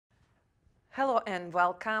Hello and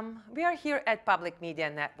welcome. We are here at Public Media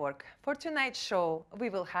Network. For tonight's show, we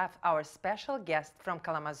will have our special guest from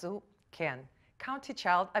Kalamazoo, Ken, County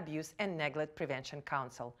Child Abuse and Neglect Prevention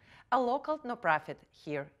Council, a local nonprofit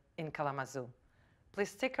here in Kalamazoo. Please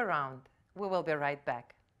stick around. We will be right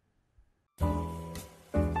back.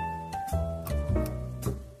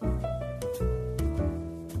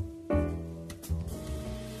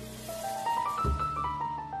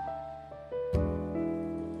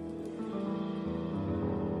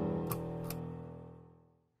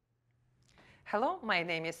 Hello, my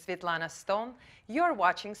name is Svetlana Stone. You're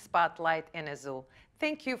watching Spotlight in a Zoo.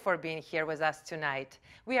 Thank you for being here with us tonight.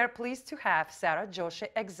 We are pleased to have Sarah Joshi,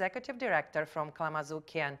 Executive Director from Kalamazoo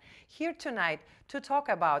Ken, here tonight to talk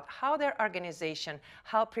about how their organization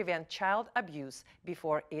helps prevent child abuse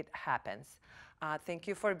before it happens. Thank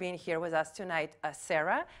you for being here with us tonight.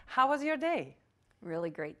 Sarah, how was your day? Really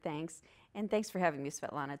great, thanks. And thanks for having me,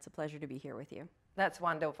 Svetlana. It's a pleasure to be here with you. That's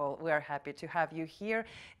wonderful. We are happy to have you here.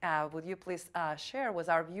 Would you please share with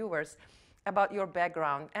our viewers about your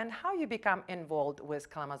background and how you become involved with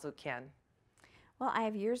Kalamazoo Ken? Well, I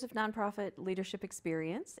have years of nonprofit leadership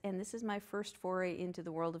experience, and this is my first foray into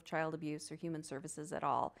the world of child abuse or human services at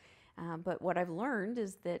all. But what I've learned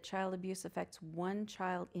is that child abuse affects 1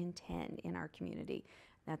 child in 10 in our community.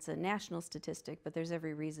 That's a national statistic, but there's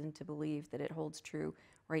every reason to believe that it holds true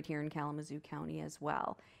right here in Kalamazoo County as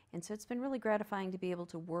well. And so it's been really gratifying to be able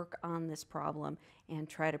to work on this problem and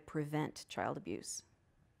try to prevent child abuse.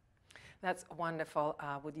 That's wonderful.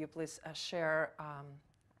 Would you please share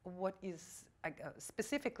what is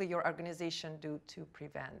specifically your organization do to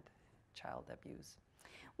prevent child abuse?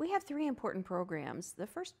 We have 3 important programs. The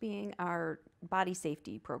first being our body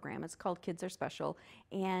safety program. It's called Kids Are Special,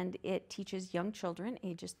 and it teaches young children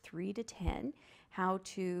ages 3 to 10 how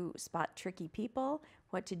to spot tricky people,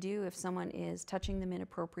 what to do if someone is touching them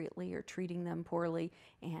inappropriately or treating them poorly,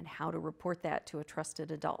 and how to report that to a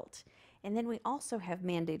trusted adult. And then we also have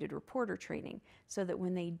mandated reporter training so that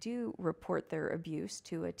when they do report their abuse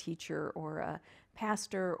to a teacher or a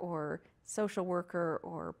pastor or social worker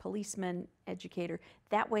or policeman, educator,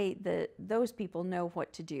 that way those people know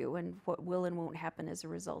what to do and what will and won't happen as a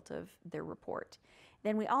result of their report.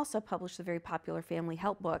 Then we also publish the very popular Family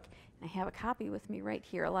Help book. I have a copy with me right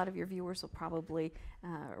here. A lot of your viewers will probably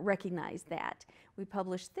recognize that. We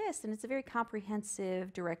publish this, and it's a very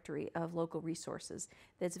comprehensive directory of local resources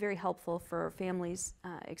that's very helpful for families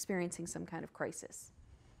experiencing some kind of crisis.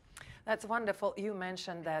 That's wonderful. You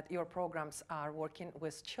mentioned that your programs are working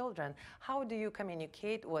with children. How do you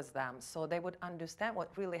communicate with them so they would understand what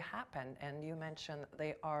really happened? And you mentioned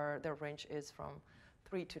their range is from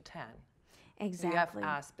 3 to 10. Exactly. Do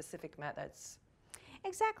you have specific methods?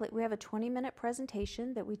 Exactly. We have a 20-minute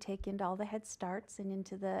presentation that we take into all the Head Starts and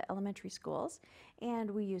into the elementary schools.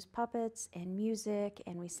 And we use puppets and music,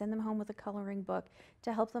 and we send them home with a coloring book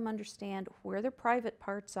to help them understand where their private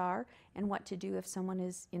parts are and what to do if someone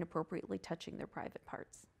is inappropriately touching their private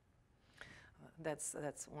parts. That's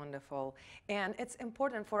wonderful. And it's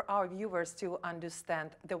important for our viewers to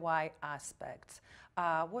understand the why aspects.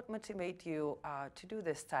 What motivates you to do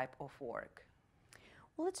this type of work?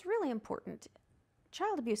 Well, it's really important.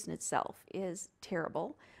 Child abuse in itself is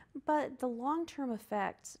terrible, but the long-term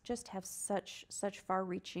effects just have such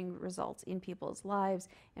far-reaching results in people's lives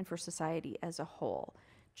and for society as a whole.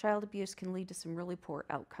 Child abuse can lead to some really poor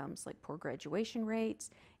outcomes like poor graduation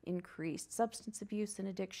rates, increased substance abuse and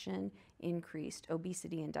addiction, increased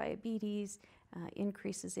obesity and diabetes,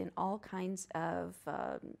 increases in all kinds of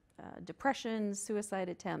depression, suicide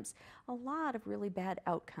attempts, a lot of really bad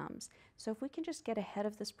outcomes. So if we can just get ahead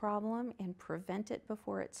of this problem and prevent it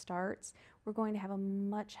before it starts, we're going to have a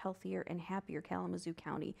much healthier and happier Kalamazoo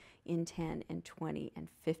County in 10 and 20 and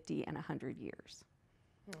 50 and 100 years.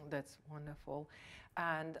 That's wonderful.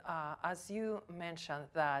 And as you mentioned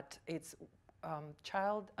that it's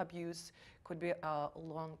child abuse could be a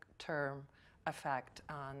long-term effect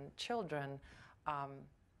on children.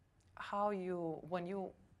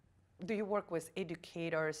 Do you work with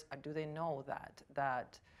educators? Do they know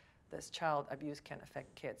that this child abuse can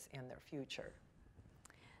affect kids in their future?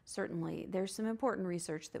 Certainly. There's some important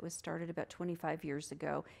research that was started about 25 years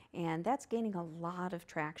ago, and that's gaining a lot of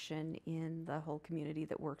traction in the whole community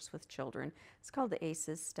that works with children. It's called the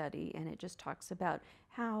ACEs study, and it just talks about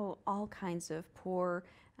how all kinds of poor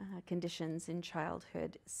conditions in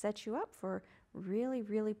childhood set you up for really,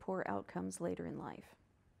 really poor outcomes later in life.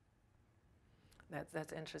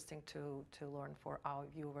 That's interesting to learn for our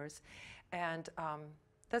viewers. And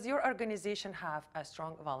does your organization have a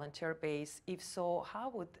strong volunteer base? If so, how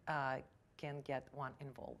would can get one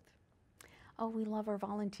involved? Oh, we love our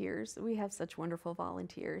volunteers. We have such wonderful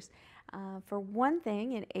volunteers. For one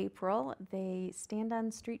thing, in April, they stand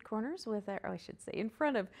on street corners with, I should say, in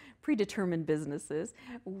front of predetermined businesses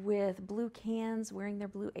with blue cans, wearing their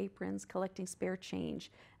blue aprons, collecting spare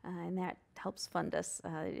change, and that helps fund us.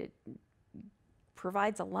 It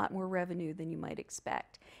provides a lot more revenue than you might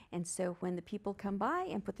expect. And so when the people come by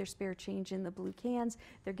and put their spare change in the blue cans,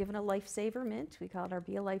 they're given a lifesaver mint. We call it our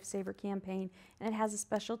Be a Lifesaver campaign, and it has a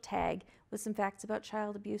special tag with some facts about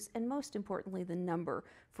child abuse, and most importantly, the number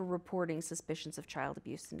for reporting suspicions of child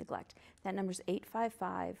abuse and neglect. That number is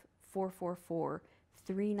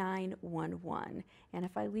 855-444-3911. And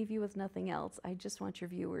if I leave you with nothing else, I just want your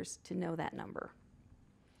viewers to know that number.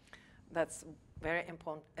 That's very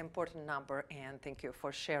important number, and thank you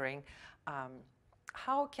for sharing.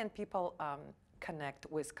 How can people connect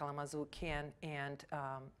with Kalamazoo Can, and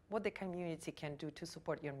what the community can do to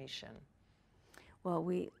support your mission? Well,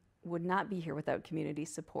 we would not be here without community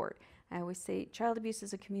support. I always say child abuse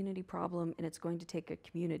is a community problem, and it's going to take a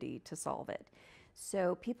community to solve it.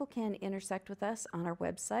 So people can intersect with us on our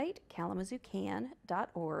website,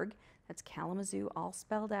 kalamazoocan.org. That's Kalamazoo, all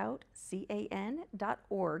spelled out,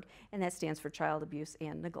 CAN.org, and that stands for Child Abuse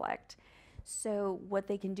and Neglect. So what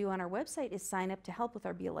they can do on our website is sign up to help with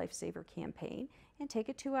our Be a Lifesaver campaign and take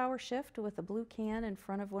a 2-hour shift with a blue can in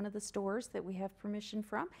front of one of the stores that we have permission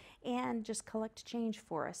from and just collect change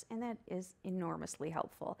for us, and that is enormously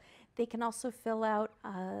helpful. They can also fill out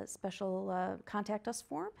a special contact us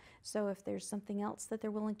form, so if there's something else that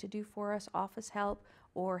they're willing to do for us, office help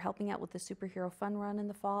or helping out with the Superhero Fun Run in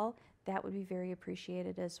the fall, that would be very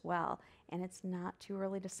appreciated as well. And it's not too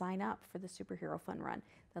early to sign up for the Superhero Fun Run.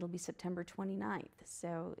 That'll be September 29th.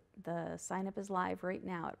 So the sign up is live right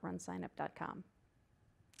now at runsignup.com.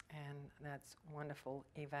 And that's a wonderful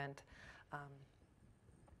event.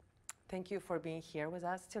 Thank you for being here with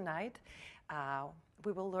us tonight.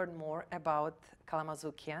 We will learn more about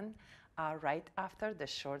Kalamazoo Can right after the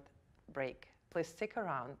short break. Please stick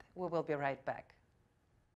around. We will be right back.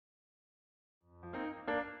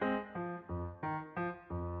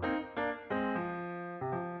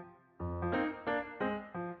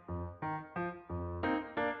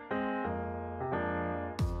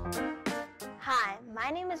 Hi, my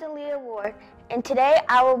name is Aaliyah Ward, and today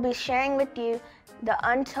I will be sharing with you the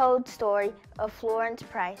untold story of Florence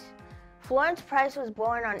Price. Florence Price was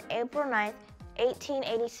born on April 9th,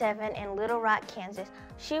 1887 in Little Rock, Kansas.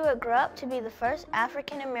 She would grow up to be the first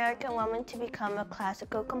African-American woman to become a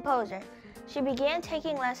classical composer. She began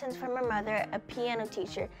taking lessons from her mother, a piano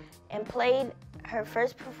teacher, and played her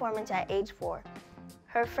first performance at age 4.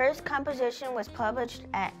 Her first composition was published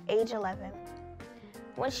at age 11.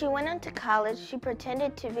 When she went into college, she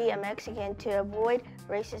pretended to be a Mexican to avoid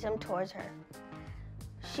racism towards her.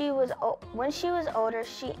 When she was older,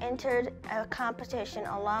 she entered a competition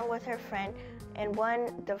along with her friend and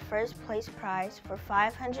won the first place prize for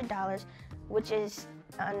 $500, which is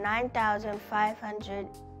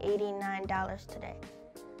 $9,589 today.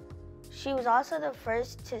 She was also the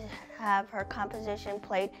first to have her composition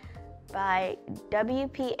played by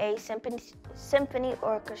WPA Symphony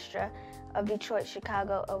Orchestra of Detroit,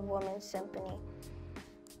 Chicago, a women's symphony.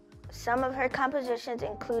 Some of her compositions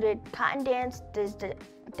included Cotton Dance, The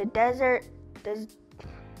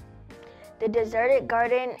Deserted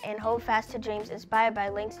Garden, and Hold Fast to Dreams, inspired by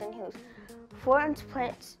Langston Hughes. Florence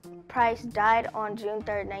Price died on June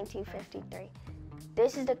 3, 1953.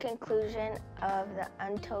 This is the conclusion of the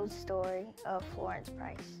untold story of Florence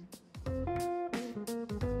Price.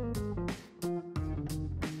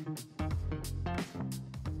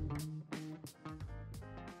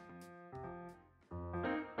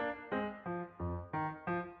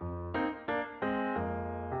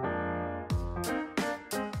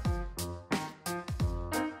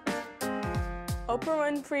 Oprah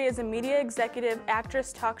Winfrey is a media executive,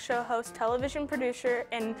 actress, talk show host, television producer,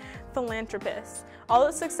 and philanthropist. All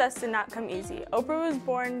the success did not come easy. Oprah was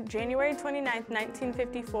born January 29,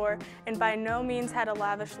 1954, and by no means had a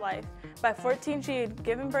lavish life. By 14, she had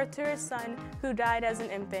given birth to her son, who died as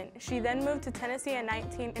an infant. She then moved to Tennessee at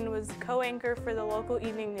 19 and was co-anchor for the local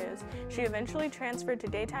evening news. She eventually transferred to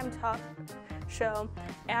daytime talk show.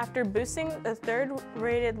 After boosting a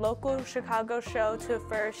third-rated local Chicago show to a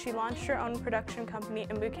first, she launched her own production company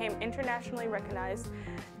and became internationally recognized.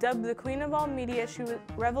 Dubbed the Queen of All Media, she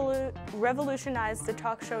revolutionized the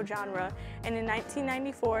talk show genre, and in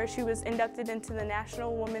 1994, she was inducted into the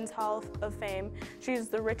National Women's Hall of Fame. She is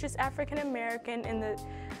the richest African American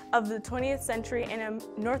of the 20th century and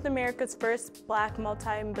North America's first Black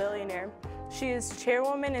multi-billionaire. She is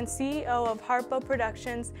chairwoman and CEO of Harpo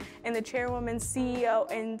Productions and the chairwoman,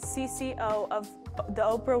 CEO, and CCO of the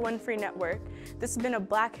Oprah Winfrey Network. This has been a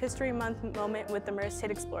Black History Month moment with the Merced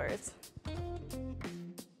State Explorers.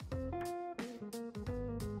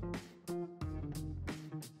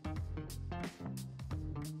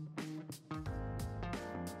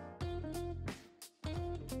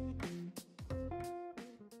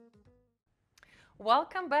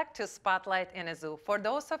 Welcome back to Spotlight in a Zoo. For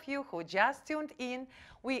those of you who just tuned in,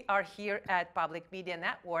 we are here at Public Media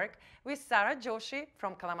Network with Sarah Joshi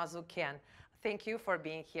from Kalamazoo, Ken. Thank you for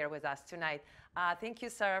being here with us tonight. Thank you,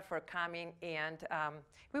 Sarah, for coming, and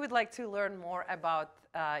we would like to learn more about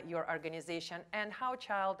your organization and how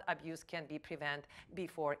child abuse can be prevented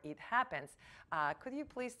before it happens. Could you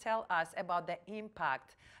please tell us about the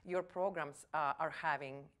impact your programs are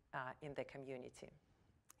having in the community?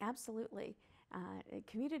 Absolutely.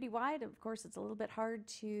 Community-wide, of course, it's a little bit hard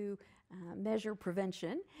to measure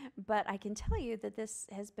prevention, but I can tell you that this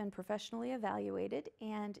has been professionally evaluated,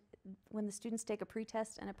 and when the students take a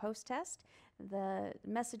pre-test and a post-test, the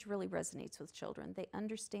message really resonates with children. They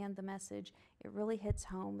understand the message. It really hits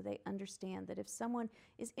home. They understand that if someone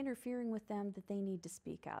is interfering with them, that they need to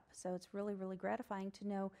speak up. So it's really, really gratifying to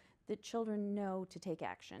know that children know to take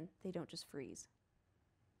action. They don't just freeze.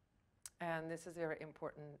 And this is a very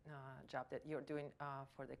important job that you're doing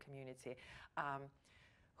for the community.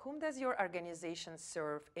 Whom does your organization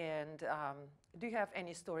serve, and do you have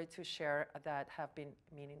any story to share that have been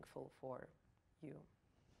meaningful for you?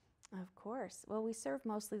 Of course. Well, we serve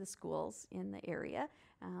mostly the schools in the area,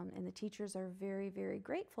 and the teachers are very, very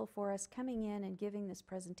grateful for us coming in and giving this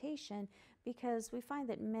presentation, because we find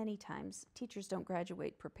that many times teachers don't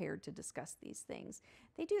graduate prepared to discuss these things.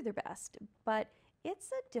 They do their best, but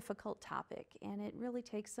it's a difficult topic, and it really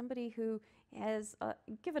takes somebody who has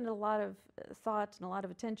given it a lot of thought and a lot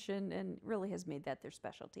of attention and really has made that their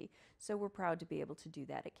specialty. So we're proud to be able to do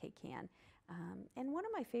that at KCAN. And one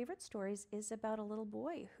of my favorite stories is about a little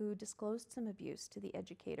boy who disclosed some abuse to the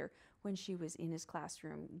educator when she was in his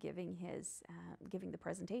classroom giving the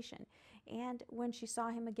presentation. And when she saw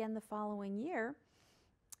him again the following year,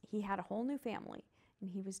 he had a whole new family,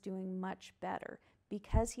 and he was doing much better.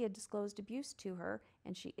 Because he had disclosed abuse to her,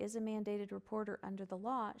 and she is a mandated reporter under the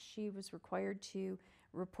law, she was required to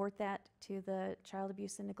report that to the Child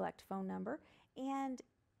Abuse and Neglect phone number. And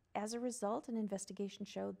as a result, an investigation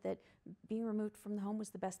showed that being removed from the home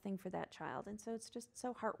was the best thing for that child. And so it's just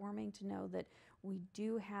so heartwarming to know that we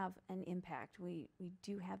do have an impact. We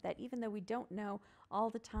do have that, even though we don't know all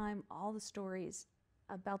the time, all the stories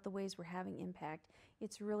about the ways we're having impact.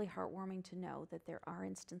 It's really heartwarming to know that there are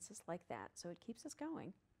instances like that, so it keeps us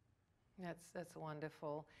going. That's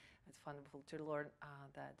wonderful. It's wonderful to learn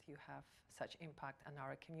that you have such impact on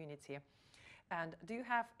our community. And do you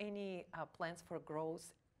have any plans for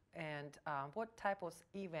growth, and what type of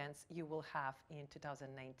events you will have in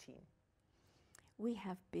 2019? We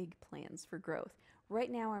have big plans for growth.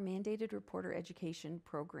 Right now, our mandated reporter education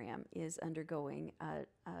program is undergoing a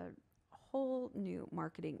whole new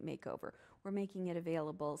marketing makeover. We're making it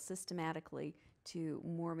available systematically to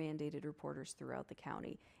more mandated reporters throughout the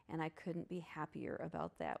county, and I couldn't be happier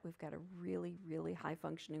about that. We've got a really, really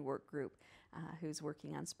high-functioning work group who's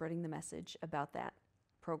working on spreading the message about that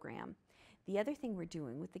program. The other thing we're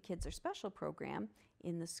doing with the Kids Are Special program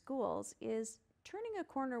in the schools is turning a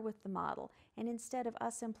corner with the model, and instead of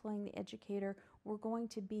us employing the educator, we're going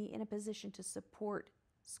to be in a position to support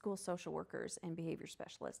school social workers and behavior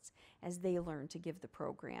specialists as they learn to give the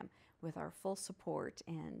program with our full support,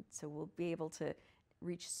 and so we'll be able to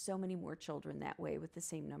reach so many more children that way with the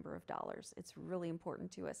same number of dollars. It's really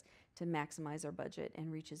important to us to maximize our budget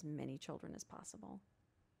and reach as many children as possible.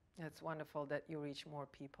 It's wonderful that you reach more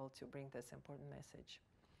people to bring this important message.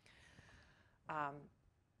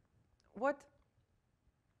 What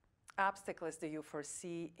obstacles do you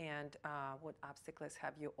foresee, and what obstacles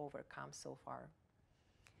have you overcome so far?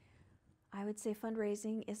 I would say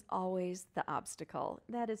fundraising is always the obstacle.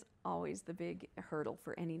 That is always the big hurdle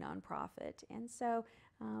for any nonprofit. And so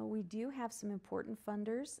we do have some important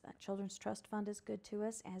funders. Children's Trust Fund is good to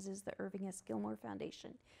us, as is the Irving S. Gilmore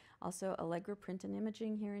Foundation. Also, Allegra Print and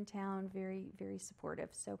Imaging here in town, very, very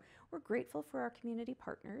supportive. So we're grateful for our community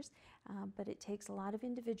partners, but it takes a lot of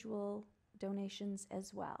individual donations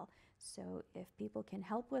as well. So if people can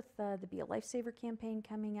help with the Be a Lifesaver campaign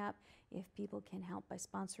coming up, if people can help by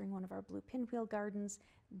sponsoring one of our Blue Pinwheel Gardens,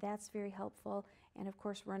 that's very helpful. And of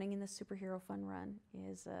course, running in the Superhero Fun Run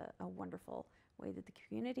is a wonderful way that the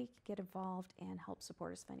community can get involved and help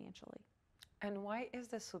support us financially. And why is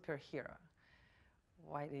the superhero?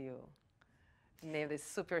 Why do you name this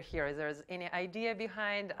superhero? Is there any idea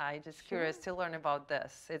behind? I'm just curious to learn about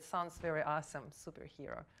this. It sounds very awesome,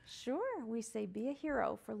 superhero. Sure, we say be a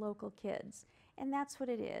hero for local kids. And that's what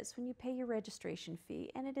it is. When you pay your registration fee,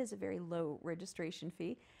 and it is a very low registration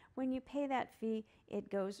fee, when you pay that fee, it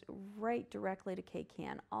goes right directly to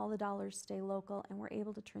KCAN. All the dollars stay local, and we're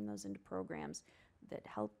able to turn those into programs that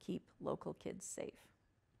help keep local kids safe.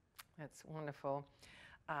 That's wonderful.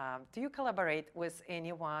 Do you collaborate with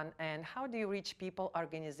anyone, and how do you reach people,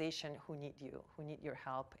 organizations who need you, who need your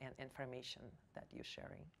help and information that you're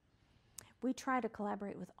sharing? We try to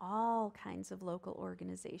collaborate with all kinds of local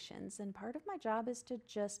organizations, and part of my job is to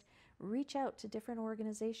just reach out to different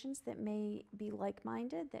organizations that may be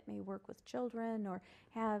like-minded, that may work with children or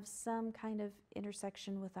have some kind of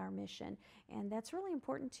intersection with our mission. And that's really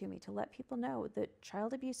important to me, to let people know that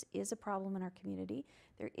child abuse is a problem in our community.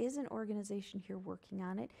 There is an organization here working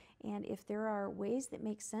on it, and if there are ways that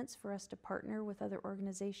make sense for us to partner with other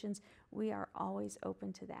organizations, we are always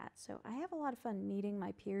open to that. So I have a lot of fun meeting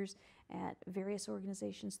my peers at various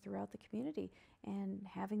organizations throughout the community and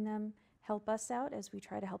having them help us out as we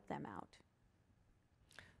try to help them out.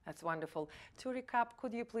 That's wonderful. To recap,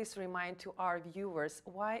 could you please remind to our viewers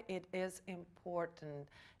why it is important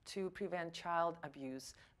to prevent child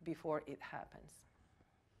abuse before it happens?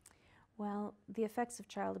 Well, the effects of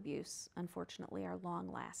child abuse, unfortunately, are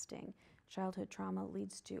long-lasting. Childhood trauma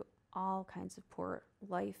leads to all kinds of poor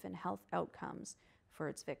life and health outcomes for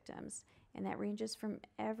its victims. And that ranges from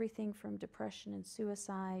everything from depression and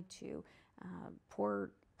suicide to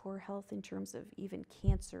poor health in terms of even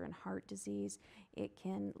cancer and heart disease. It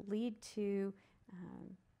can lead to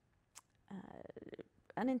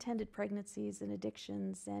unintended pregnancies and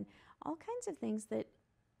addictions and all kinds of things that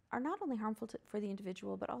are not only harmful for the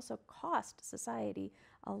individual but also cost society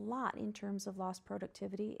a lot in terms of lost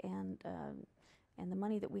productivity and the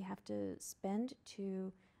money that we have to spend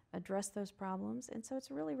to address those problems. And so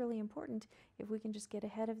it's really, really important. If we can just get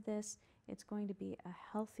ahead of this, it's going to be a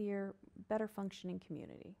healthier, better functioning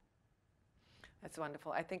community. That's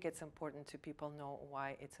wonderful. I think it's important to people know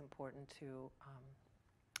why it's important to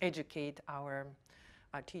educate our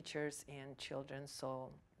teachers and children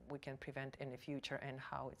so we can prevent in the future and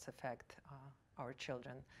how it's affect our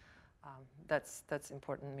children. That's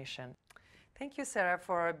important mission. Thank you, Sarah,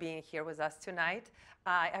 for being here with us tonight.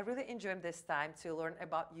 I really enjoyed this time to learn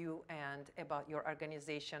about you and about your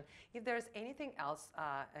organization. If there's anything else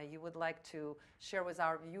you would like to share with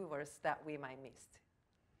our viewers that we might miss.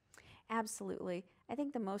 Absolutely. I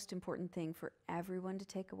think the most important thing for everyone to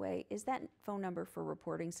take away is that phone number for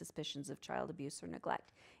reporting suspicions of child abuse or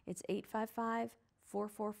neglect. It's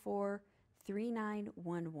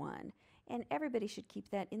 855-444-3911. And everybody should keep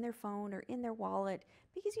that in their phone or in their wallet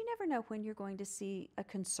because you never know when you're going to see a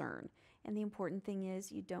concern. And the important thing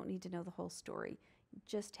is you don't need to know the whole story.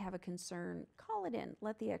 Just have a concern, call it in,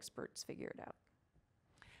 let the experts figure it out.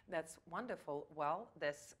 That's wonderful. Well,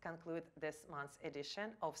 this concludes this month's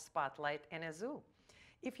edition of Spotlight in a Zoo.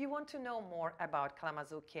 If you want to know more about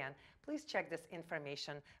Kalamazoo Can, please check this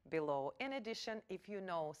information below. In addition, if you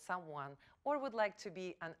know someone or would like to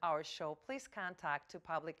be on our show, please contact to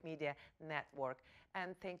Public Media Network.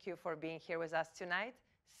 And thank you for being here with us tonight.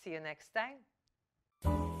 See you next time.